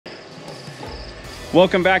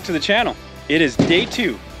Welcome back to the channel. It is day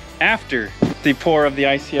 2 after the pour of the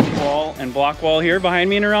ICF wall and block wall here behind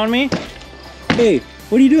me and around me. Hey,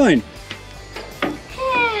 what are you doing?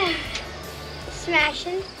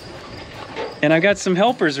 Smashing. And I've got some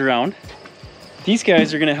helpers around. These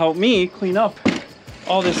guys are gonna help me clean up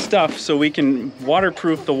all this stuff so we can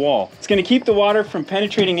waterproof the wall. It's gonna keep the water from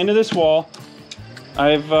penetrating into this wall.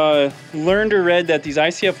 I've learned or read that these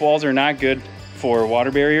ICF walls are not good for water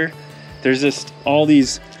barrier. There's just all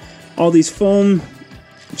these foam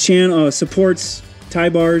supports, tie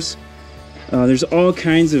bars. There's all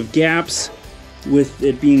kinds of gaps with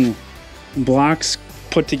it being blocks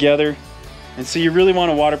put together. And so you really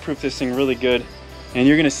want to waterproof this thing really good. And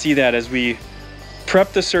you're gonna see that as we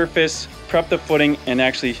prep the surface, prep the footing, and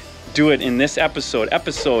actually do it in this episode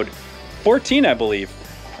 14, I believe,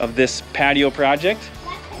 of this patio project,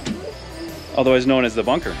 otherwise known as the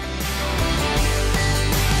bunker.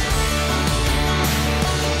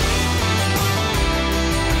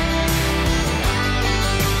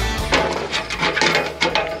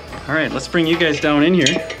 All right, let's bring you guys down in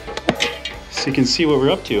here so you can see what we're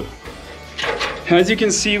up to. As you can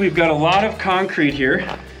see, we've got a lot of concrete here,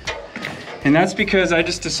 and that's because I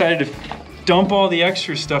just decided to dump all the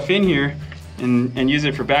extra stuff in here and use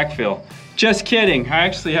it for backfill. Just kidding, I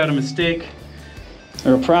actually had a mistake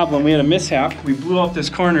or a problem. We had a mishap. We blew out this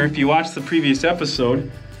corner. If you watched the previous episode,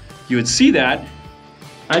 you would see that.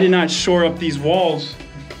 I did not shore up these walls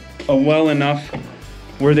well enough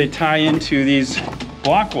where they tie into these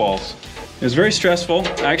block walls. It was very stressful.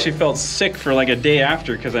 I actually felt sick for like a day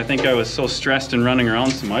after because I think I was so stressed and running around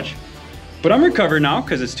so much. But I'm recovered now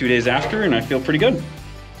because it's 2 days after and I feel pretty good.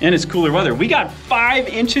 And it's cooler weather. We got 5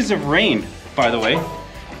 inches of rain, by the way,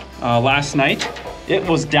 last night. It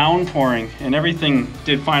was downpouring and everything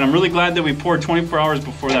did fine. I'm really glad that we poured 24 hours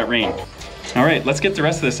before that rain. All right, let's get the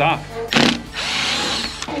rest of this off.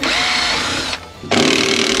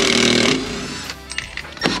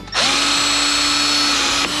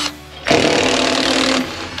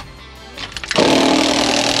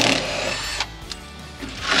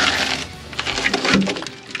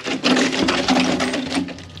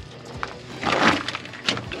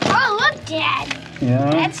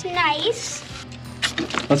 Yeah. That's nice.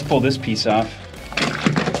 Let's pull this piece off.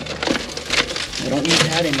 I don't need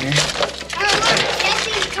that in here. Oh, look,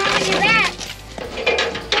 Jesse's coming to that.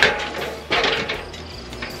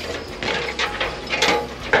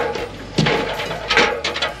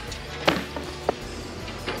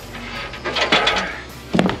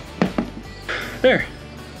 There.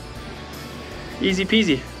 Easy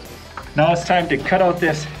peasy. Now it's time to cut out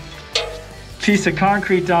this piece of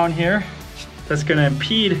concrete down here that's gonna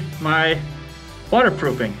impede my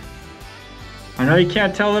waterproofing. I know you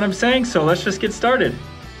can't tell what I'm saying, so let's just get started.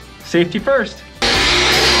 Safety first.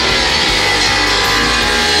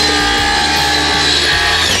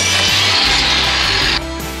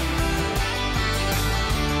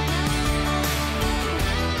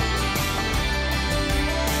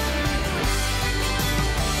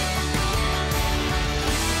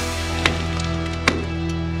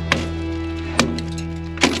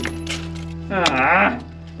 Ah,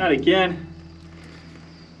 not again.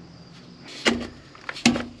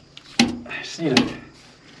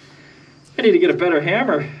 I need to get a better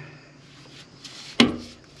hammer.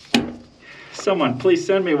 Someone, please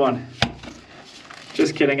send me one.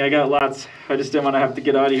 Just kidding, I got lots. I just didn't want to have to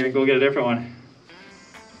get out of here and go get a different one.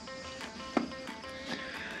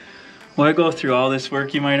 Why go through all this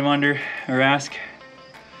work, you might wonder or ask?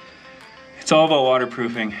 It's all about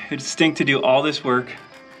waterproofing. It's stink to do all this work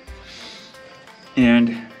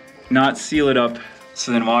and not seal it up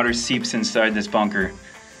so then water seeps inside this bunker.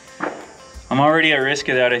 I'm already at risk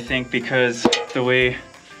of that, I think, because the way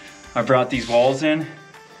I brought these walls in,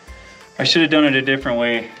 I should have done it a different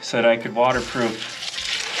way so that I could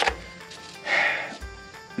waterproof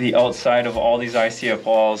the outside of all these ICF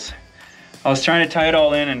walls. I was trying to tie it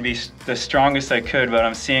all in and be the strongest I could, but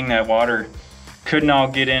I'm seeing that water could now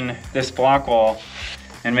get in this block wall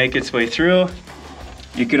and make its way through.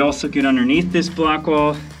 You could also get underneath this block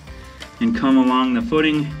wall and come along the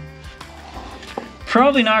footing.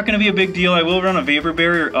 Probably not gonna be a big deal. I will run a vapor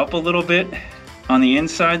barrier up a little bit on the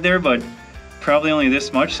inside there, but probably only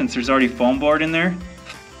this much since there's already foam board in there.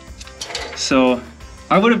 So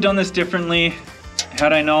I would have done this differently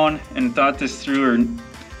had I known and thought this through, or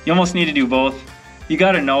you almost need to do both. You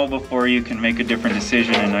gotta know before you can make a different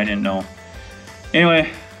decision, and I didn't know. Anyway,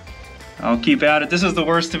 I'll keep at it. This is the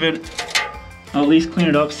worst of it. I'll at least clean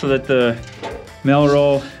it up so that the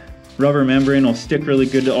Mel-Rol rubber membrane will stick really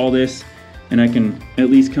good to all this, and I can at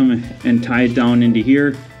least come and tie it down into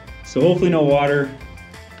here. So hopefully no water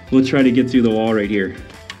we'll try to get through the wall right here.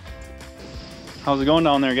 How's it going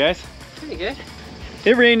down there, guys? Pretty good.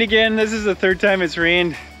 It rained again. This is the third time it's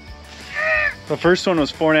rained. The first one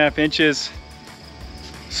was 4.5 inches.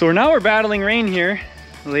 So now we're battling rain here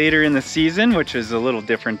later in the season, which is a little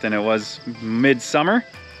different than it was midsummer.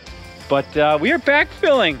 But we are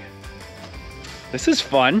backfilling. This is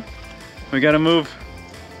fun. We got to move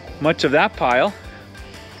much of that pile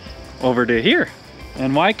over to here.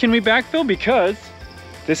 And why can we backfill? Because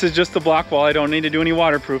this is just the block wall. I don't need to do any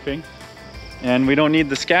waterproofing. And we don't need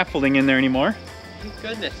the scaffolding in there anymore. Thank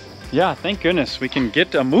goodness. Yeah, thank goodness. We can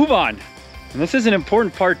get a move on. And this is an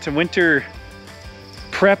important part to winter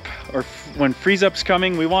prep, or when freeze up's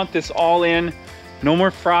coming. We want this all in. No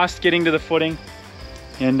more frost getting to the footing.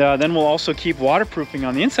 And then we'll also keep waterproofing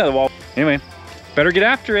on the inside of the wall. Anyway, better get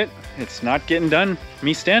after it. It's not getting done,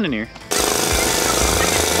 me standing here.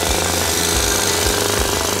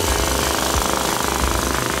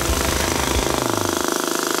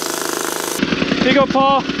 Here you go,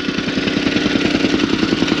 Paul.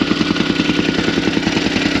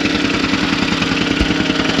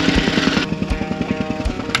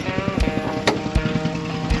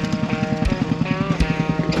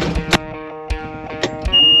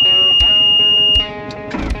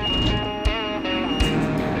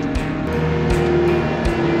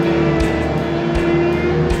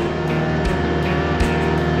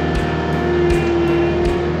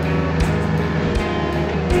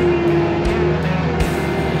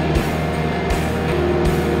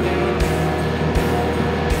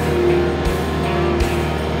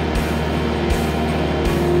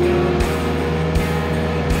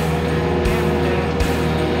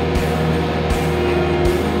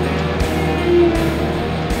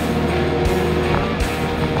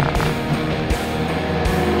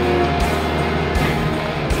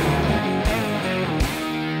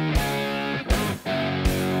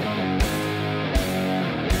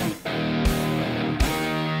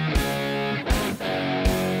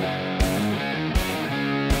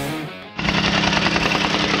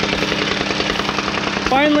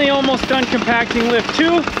 Finally almost done compacting lift 2.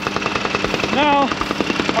 Now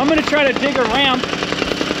I'm gonna try to dig a ramp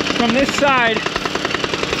from this side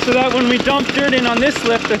so that when we dump dirt in on this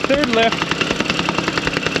lift, the third lift,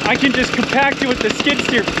 I can just compact it with the skid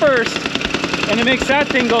steer first, and it makes that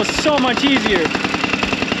thing go so much easier.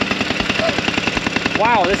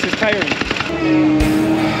 Wow, this is tiring.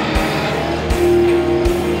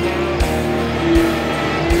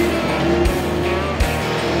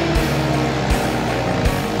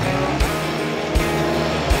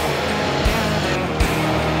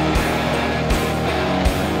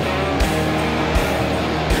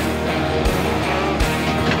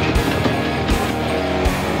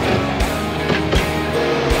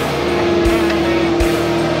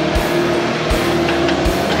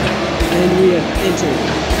 And we have entered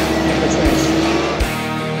the trench.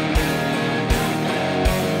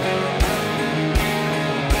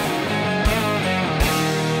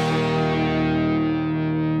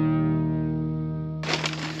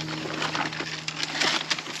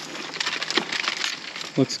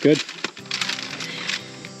 Looks good.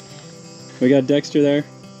 We got Dexter there.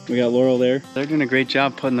 We got Laurel there. They're doing a great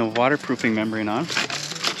job putting the waterproofing membrane on.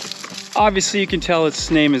 Obviously you can tell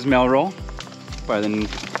its name is Mel-Rol by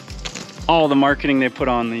all the marketing they put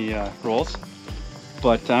on the rolls.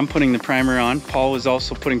 But I'm putting the primer on. Paul was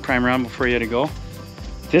also putting primer on before he had to go.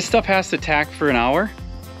 This stuff has to tack for an hour,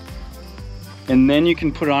 and then you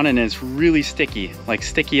can put it on and it's really sticky, like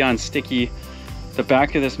sticky on sticky. The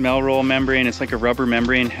back of this Mel-Rol membrane, it's like a rubber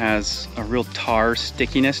membrane, has a real tar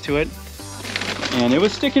stickiness to it. And it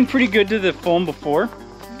was sticking pretty good to the foam before,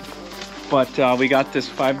 but we got this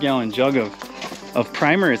 5-gallon jug of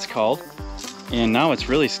primer, it's called. And now it's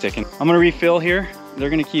really sticking. I'm gonna refill here. They're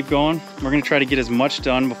gonna keep going. We're gonna try to get as much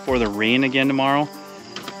done before the rain again tomorrow.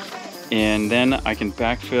 And then I can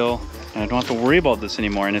backfill and I don't have to worry about this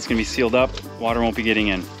anymore. And it's gonna be sealed up. Water won't be getting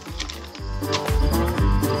in.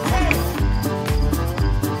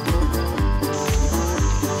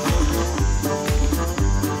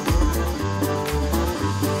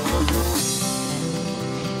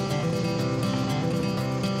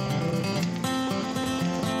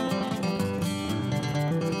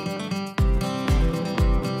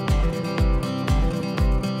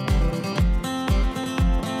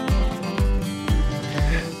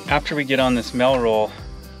 After we get on this Mel-Rol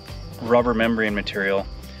rubber membrane material,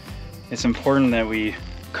 it's important that we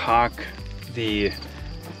caulk the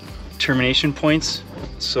termination points,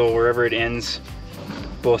 so wherever it ends,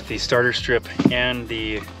 both the starter strip and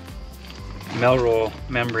the Mel-Rol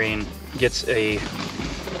membrane gets a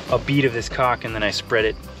bead of this caulk, and then I spread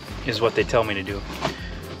it, is what they tell me to do.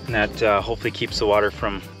 And that hopefully keeps the water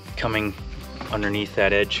from coming underneath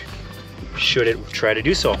that edge, should it try to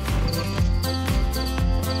do so.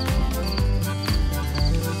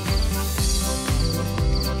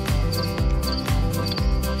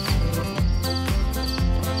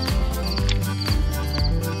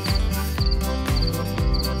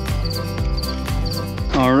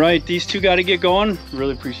 All right, these two got to get going.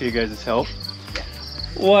 Really appreciate you guys' help.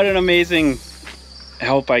 What an amazing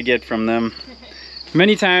help I get from them.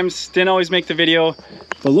 Many times, didn't always make the video,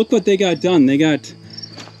 but look what they got done. They got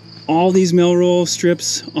all these Mel-Rol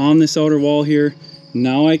strips on this outer wall here.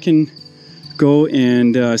 Now I can go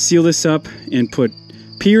and seal this up and put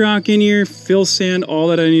P-rock in here, fill sand, all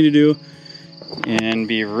that I need to do, and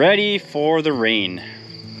be ready for the rain.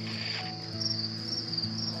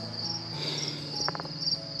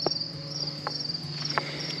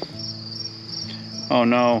 Oh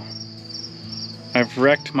no, I've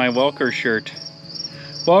wrecked my Welker shirt.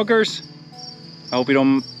 Welkers, I hope you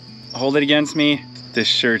don't hold it against me. This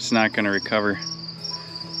shirt's not gonna recover.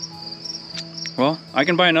 Well, I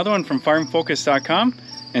can buy another one from farmfocus.com,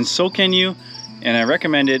 and so can you, and I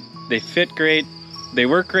recommend it. They fit great, they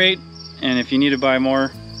work great, and if you need to buy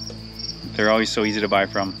more, they're always so easy to buy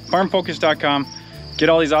from. Farmfocus.com, get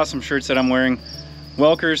all these awesome shirts that I'm wearing.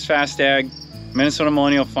 Welkers, Fast Ag, Minnesota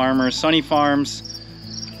Millennial Farmers, Sunny Farms,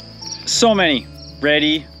 so many.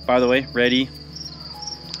 Ready, by the way, Ready.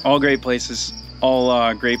 All great places,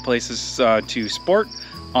 all great places to sport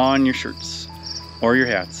on your shirts or your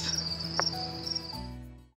hats.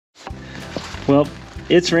 Well,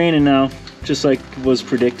 it's raining now, just like was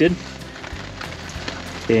predicted.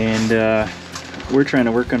 And we're trying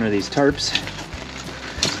to work under these tarps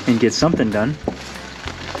and get something done.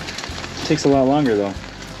 It takes a lot longer though.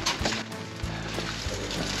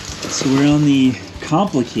 So we're on the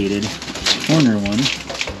complicated corner one,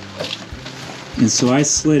 and so I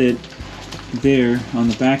slid it there on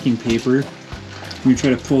the backing paper. We're gonna try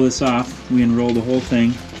to pull this off. We unroll the whole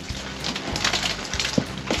thing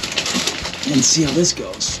and see how this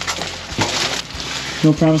goes.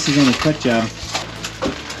 No promises on the cut job.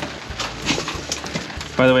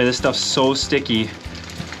 By the way, this stuff's so sticky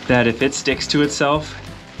that if it sticks to itself,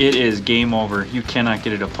 it is game over. You cannot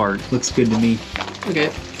get it apart. Looks good to me.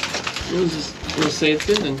 Okay. We'll say it's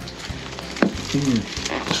good then.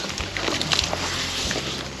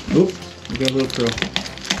 Oop, we got a little curl.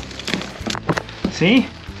 See?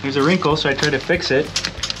 There's a wrinkle, so I tried to fix it,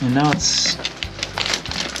 and now it's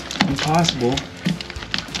impossible.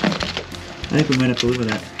 I think we might have to live with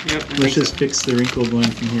that. Yep. Let's just fix the wrinkle going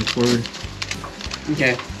from here forward.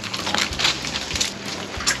 Okay.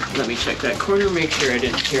 Let me check that corner, make sure I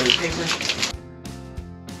didn't tear the paper.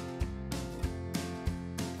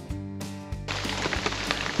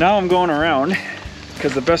 Now I'm going around,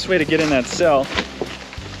 because the best way to get in that cell,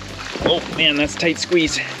 oh man, that's a tight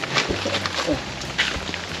squeeze,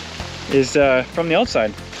 is from the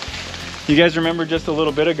outside. You guys remember just a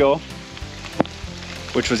little bit ago,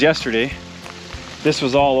 which was yesterday, this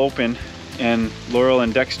was all open and Laurel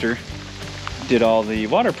and Dexter did all the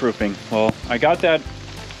waterproofing. Well, I got that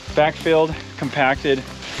backfilled, compacted.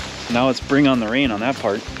 Now it's bring on the rain on that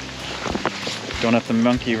part. Don't have to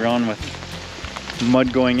monkey around with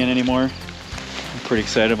mud going in anymore. I'm pretty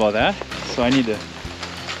excited about that. So I need to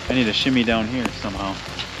shimmy down here somehow.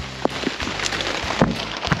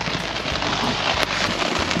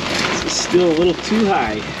 This is still a little too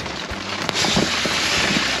high.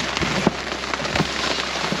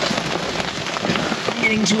 I'm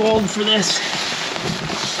getting too old for this.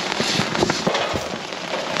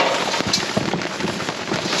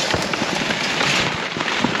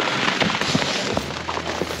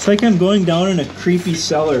 It's like I'm going down in a creepy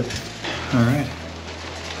cellar. All right.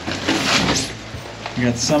 We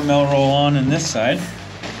got some Mel-Rol on this side.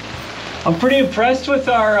 I'm pretty impressed with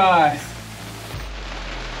our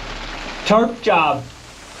tarp job.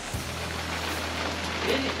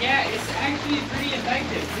 Yeah, it's actually pretty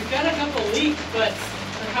effective. We've got a couple leaks, but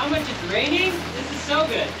for how much it's raining, this is so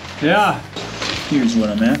good. Yeah. Here's what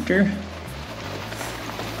I'm after.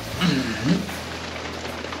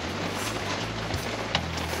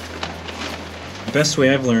 The best way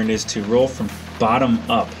I've learned is to roll from bottom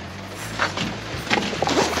up.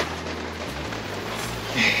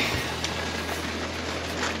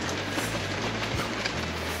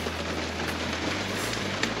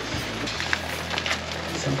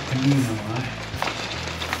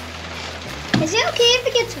 Is it okay if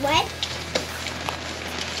it gets wet?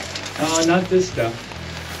 Oh, not this stuff.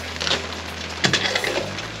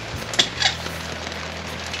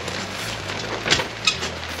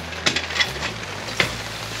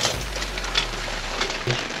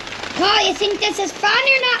 Oh, guys think this is fun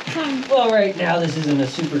or not fun? Well, right now this isn't a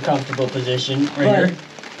super comfortable position. Right here?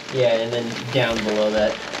 Yeah, and then down below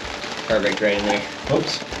that. Perfect, right in there.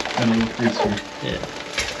 Oops, got a little freeze here. Yeah.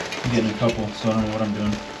 I'm getting a couple, so I don't know what I'm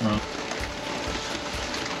doing wrong.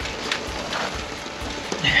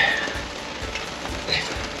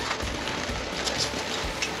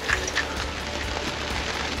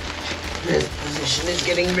 This position is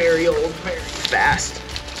getting very old, very fast.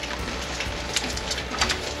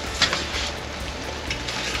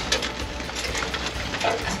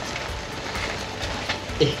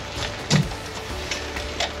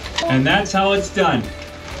 And that's how it's done.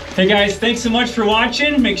 Hey guys, thanks so much for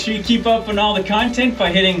watching. Make sure you keep up on all the content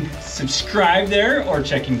by hitting subscribe there or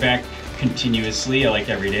checking back continuously, like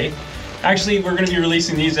every day. Actually, we're gonna be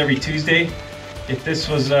releasing these every Tuesday. If this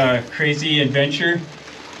was a crazy adventure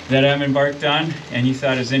that I'm embarked on and you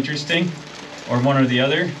thought it was interesting, or one or the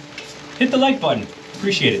other, hit the like button.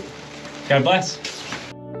 Appreciate it. God bless.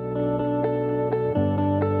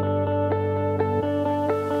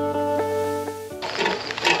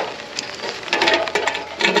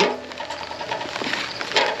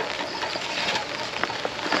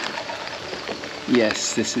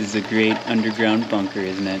 Yes, this is a great underground bunker,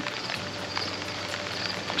 isn't it?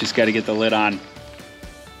 Just got to get the lid on.